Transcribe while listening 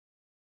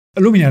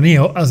Luminar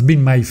Neo has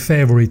been my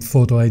favorite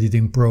photo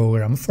editing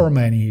program for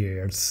many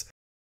years.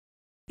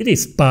 It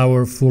is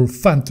powerful,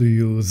 fun to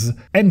use,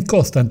 and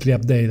constantly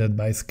updated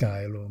by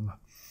Skylum.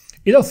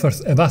 It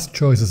offers a vast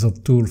choices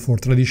of tools for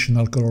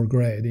traditional color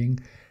grading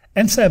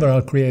and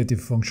several creative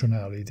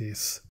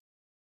functionalities.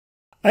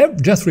 I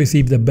have just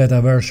received a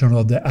beta version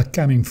of the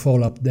upcoming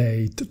fall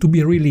update to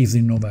be released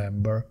in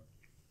November.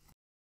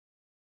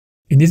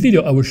 In this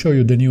video I will show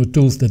you the new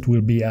tools that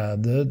will be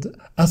added,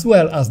 as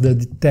well as the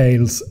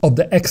details of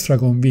the extra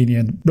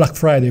convenient Black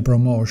Friday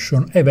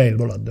promotion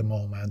available at the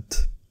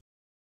moment.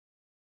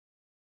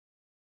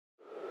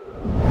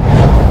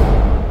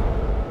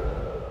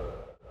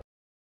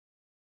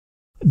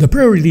 The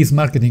pre-release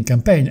marketing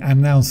campaign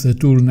announced the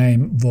tool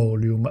name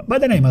Volume,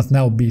 but the name has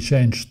now been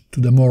changed to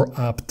the more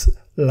apt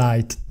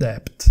Light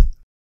Depth.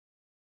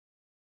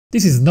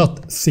 This is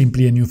not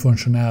simply a new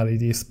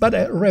functionalities, but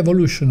a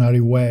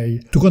revolutionary way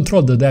to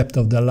control the depth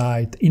of the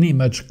light in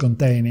image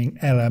containing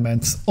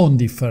elements on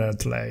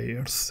different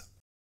layers.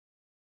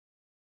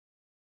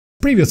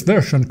 Previous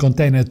version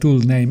contained a tool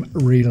named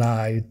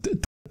Relight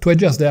to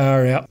adjust the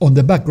area on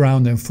the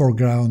background and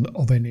foreground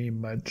of an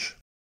image.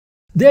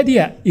 The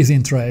idea is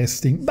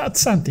interesting, but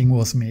something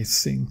was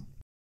missing.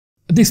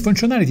 This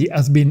functionality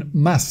has been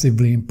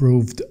massively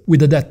improved with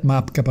the depth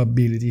map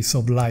capabilities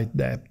of Light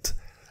Depth,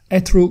 a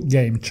true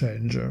game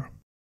changer.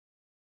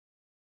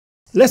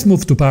 Let's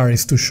move to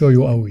Paris to show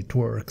you how it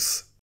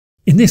works.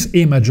 In this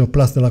image of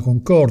Place de la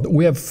Concorde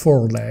we have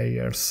 4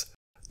 layers: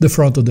 the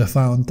front of the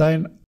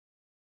fountain,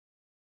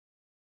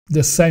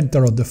 the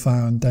center of the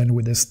fountain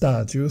with the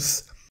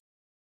statues,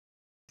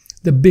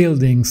 the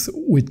buildings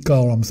with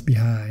columns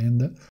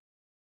behind,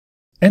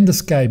 and the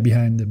sky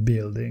behind the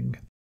building,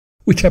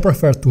 which I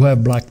prefer to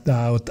have blacked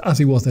out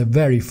as it was a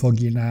very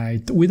foggy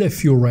night with a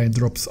few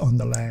raindrops on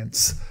the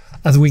lens,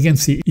 as we can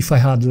see if I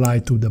add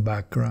light to the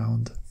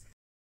background.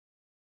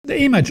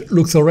 The image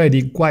looks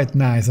already quite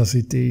nice as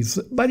it is,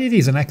 but it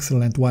is an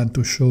excellent one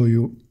to show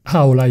you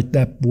how Light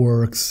Depth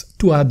works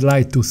to add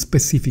light to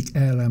specific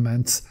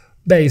elements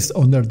based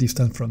on their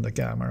distance from the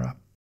camera.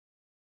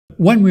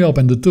 When we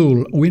open the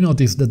tool, we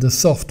notice that the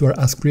software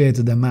has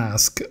created a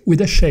mask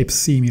with a shape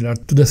similar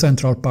to the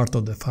central part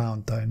of the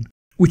fountain,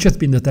 which has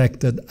been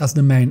detected as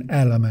the main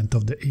element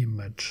of the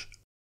image.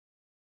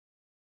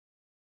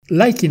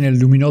 Like in a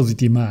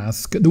luminosity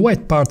mask, the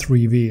white part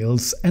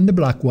reveals and the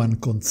black one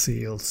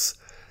conceals.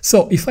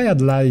 So if I add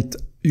light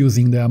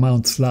using the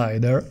amount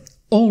slider,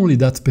 only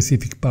that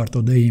specific part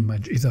of the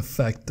image is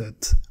affected.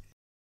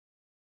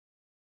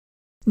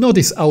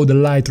 Notice how the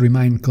light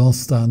remains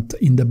constant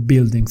in the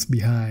buildings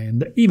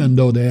behind, even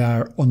though they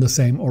are on the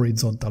same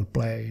horizontal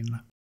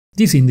plane.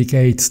 This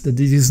indicates that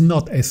it is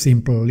not a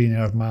simple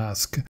linear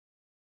mask,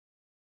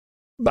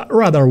 but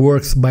rather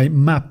works by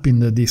mapping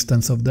the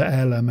distance of the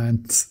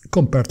elements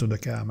compared to the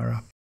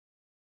camera.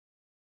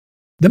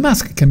 The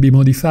mask can be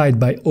modified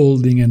by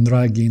holding and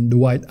dragging the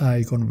white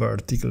icon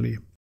vertically.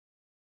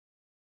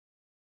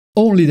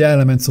 Only the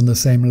elements on the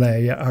same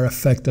layer are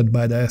affected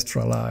by the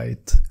extra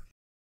light.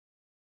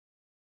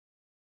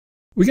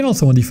 We can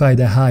also modify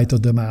the height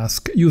of the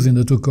mask using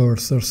the 2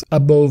 cursors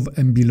above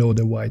and below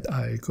the white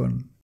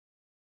icon.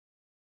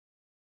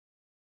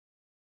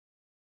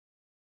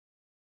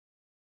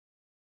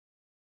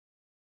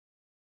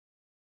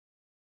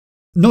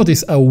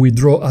 Notice how we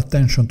draw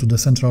attention to the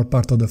central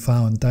part of the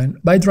fountain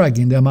by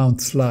dragging the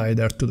amount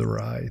slider to the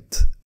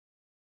right.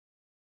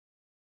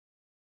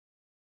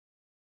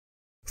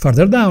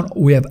 Further down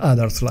we have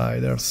other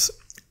sliders.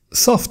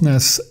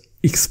 Softness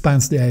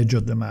expands the edge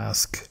of the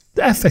mask.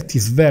 The effect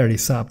is very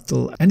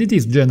subtle and it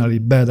is generally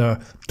better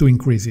to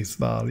increase its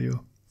value.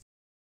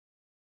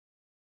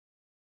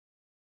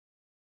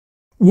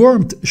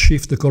 Warmth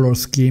shifts the color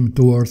scheme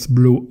towards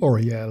blue or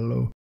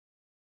yellow.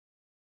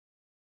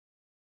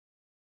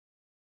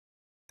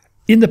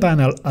 In the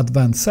panel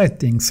Advanced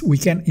Settings, we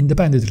can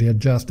independently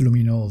adjust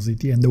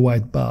luminosity and the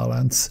white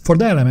balance for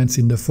the elements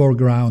in the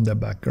foreground and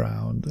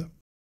background.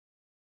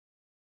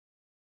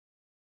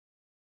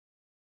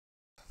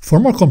 For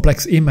more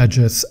complex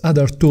images,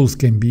 other tools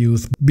can be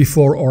used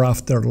before or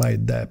after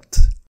Light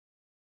Depth.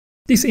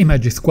 This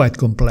image is quite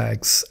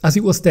complex, as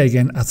it was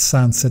taken at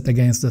sunset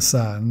against the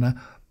sun,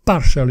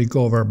 partially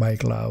covered by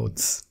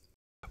clouds.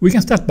 We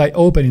can start by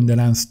opening the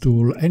Lens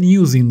tool and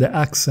using the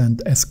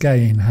Accent and Sky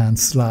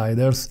Enhance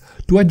sliders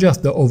to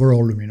adjust the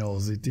overall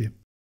luminosity.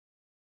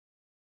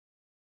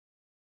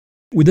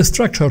 With the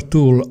Structure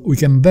tool, we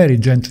can very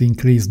gently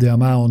increase the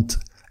amount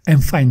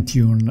and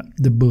fine-tune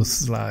the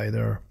Boost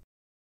slider.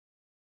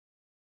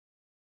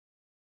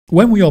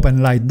 When we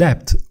open Light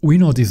Depth, we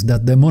notice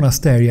that the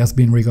monastery has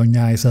been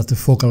recognized as the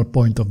focal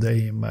point of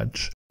the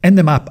image, and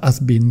the map has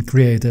been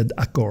created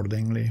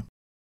accordingly.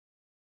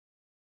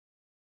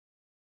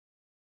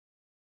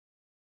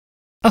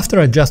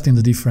 After adjusting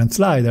the different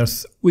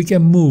sliders, we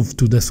can move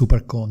to the Super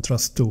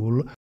Contrast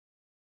tool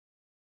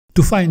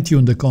to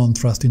fine-tune the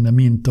contrast in the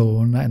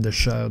mid-tone and the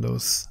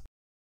shadows.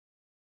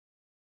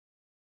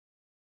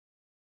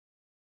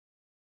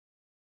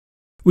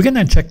 We can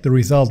then check the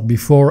result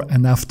before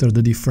and after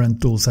the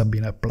different tools have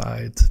been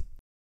applied.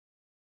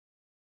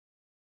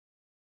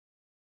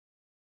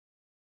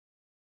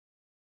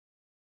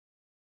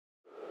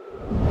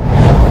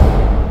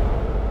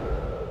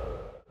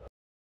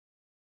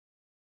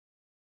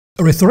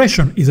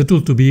 Restoration is a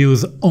tool to be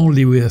used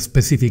only with a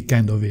specific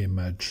kind of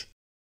image.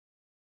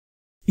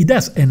 It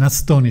does an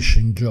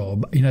astonishing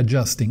job in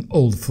adjusting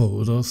old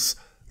photos,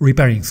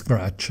 repairing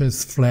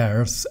scratches,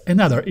 flares,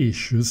 and other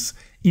issues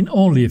in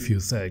only a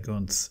few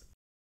seconds.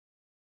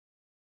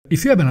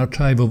 If you have an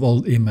archive of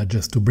old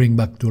images to bring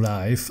back to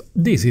life,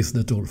 this is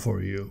the tool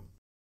for you.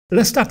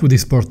 Let's start with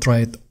this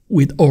portrait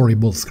with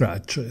horrible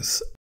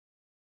scratches.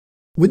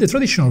 With the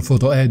traditional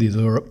photo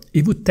editor,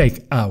 it would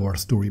take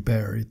hours to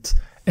repair it,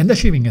 and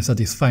achieving a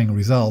satisfying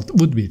result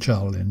would be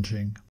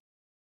challenging.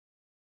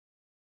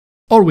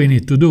 All we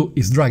need to do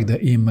is drag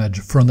the image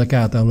from the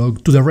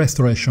catalog to the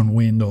restoration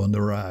window on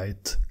the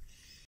right.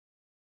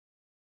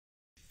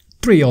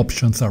 Three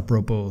options are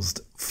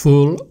proposed: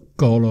 full,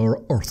 color,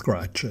 or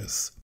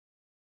scratches.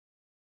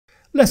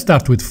 Let's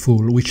start with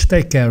full, which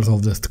takes care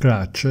of the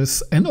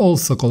scratches and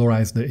also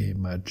colorize the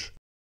image.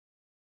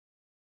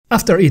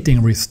 After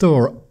hitting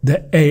restore,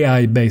 the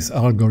AI-based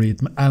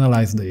algorithm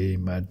analyzes the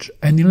image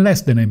and in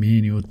less than a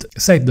minute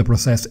saves the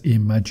processed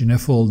image in a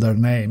folder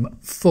named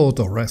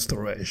Photo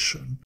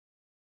Restoration.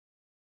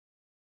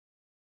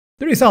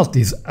 The result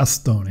is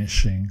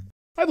astonishing.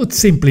 I would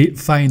simply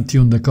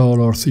fine-tune the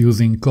colors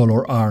using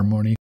color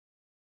harmony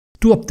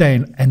to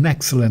obtain an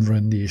excellent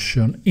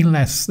rendition in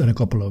less than a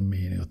couple of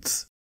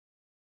minutes.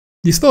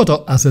 This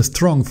photo has a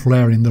strong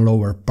flare in the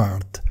lower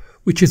part,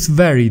 which is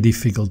very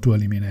difficult to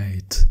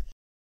eliminate.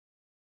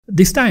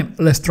 This time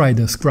let's try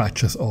the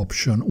scratches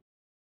option.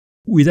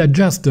 We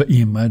adjust the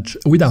image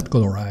without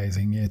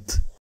colorizing it.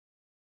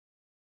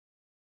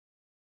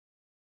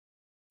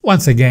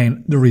 Once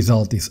again, the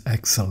result is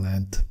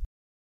excellent.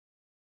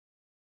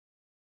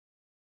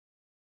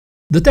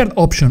 The third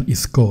option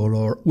is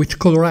color, which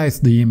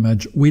colorizes the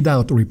image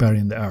without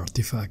repairing the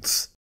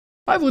artifacts.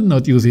 I would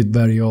not use it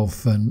very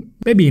often,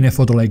 maybe in a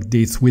photo like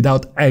this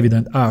without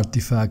evident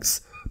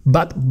artifacts,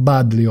 but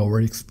badly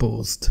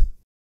overexposed.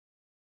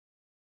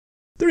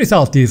 The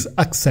result is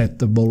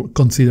acceptable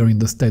considering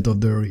the state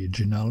of the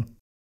original.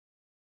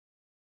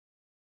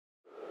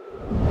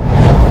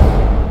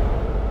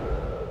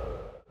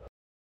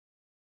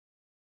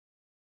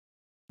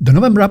 The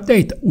November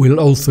update will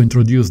also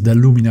introduce the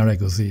Luminar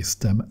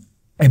ecosystem,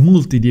 a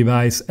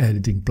multi-device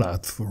editing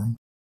platform.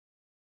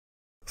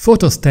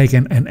 Photos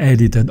taken and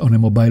edited on a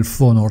mobile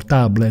phone or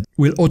tablet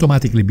will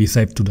automatically be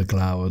saved to the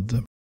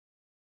cloud.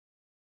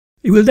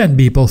 It will then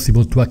be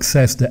possible to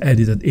access the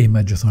edited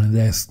images on a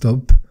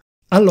desktop,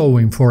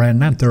 allowing for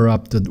an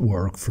uninterrupted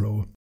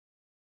workflow.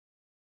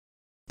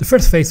 The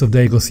first phase of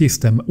the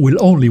ecosystem will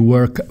only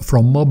work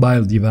from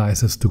mobile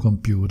devices to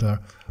computer,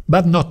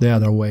 but not the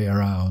other way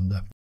around.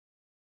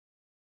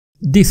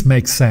 This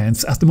makes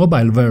sense as the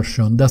mobile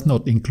version does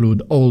not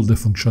include all the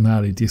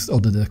functionalities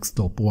of the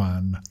desktop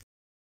one.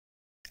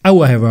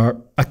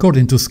 However,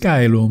 according to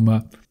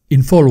Skylum,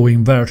 in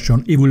following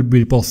version it will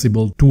be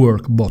possible to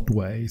work both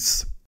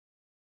ways.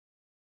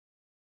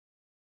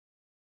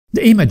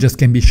 The images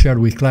can be shared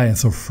with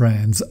clients or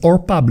friends or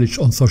published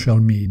on social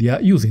media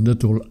using the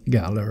tool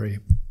Gallery.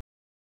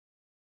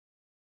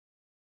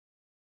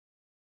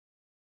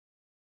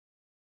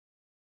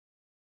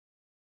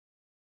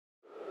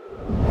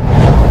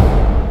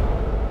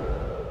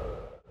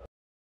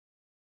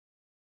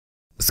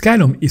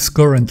 Skylum is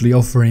currently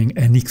offering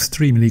an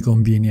extremely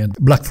convenient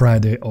Black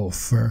Friday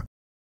offer.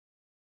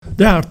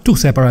 There are two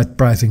separate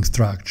pricing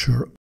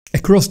structures, a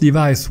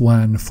cross-device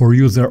one for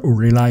users who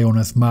rely on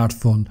a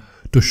smartphone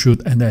to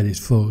shoot and edit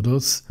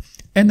photos,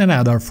 and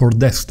another for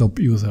desktop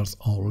users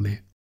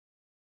only.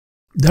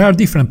 There are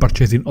different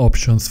purchasing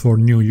options for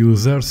new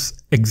users,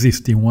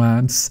 existing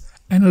ones,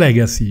 and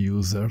legacy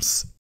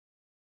users.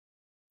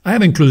 I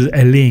have included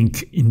a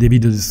link in the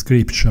video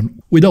description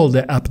with all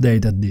the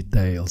updated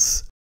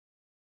details.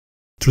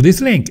 Through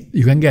this link,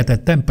 you can get a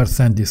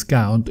 10%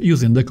 discount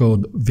using the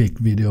code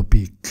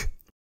VicVideoPic.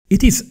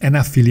 It is an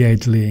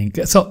affiliate link,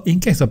 so in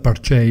case of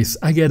purchase,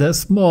 I get a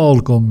small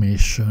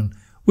commission,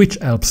 which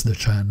helps the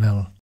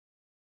channel.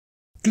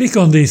 Click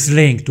on this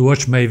link to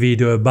watch my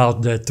video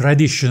about the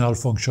traditional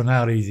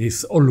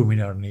functionalities of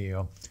Luminar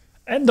Neo.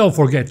 And don't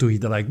forget to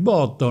hit the like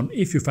button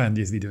if you find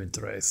this video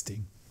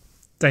interesting.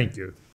 Thank you.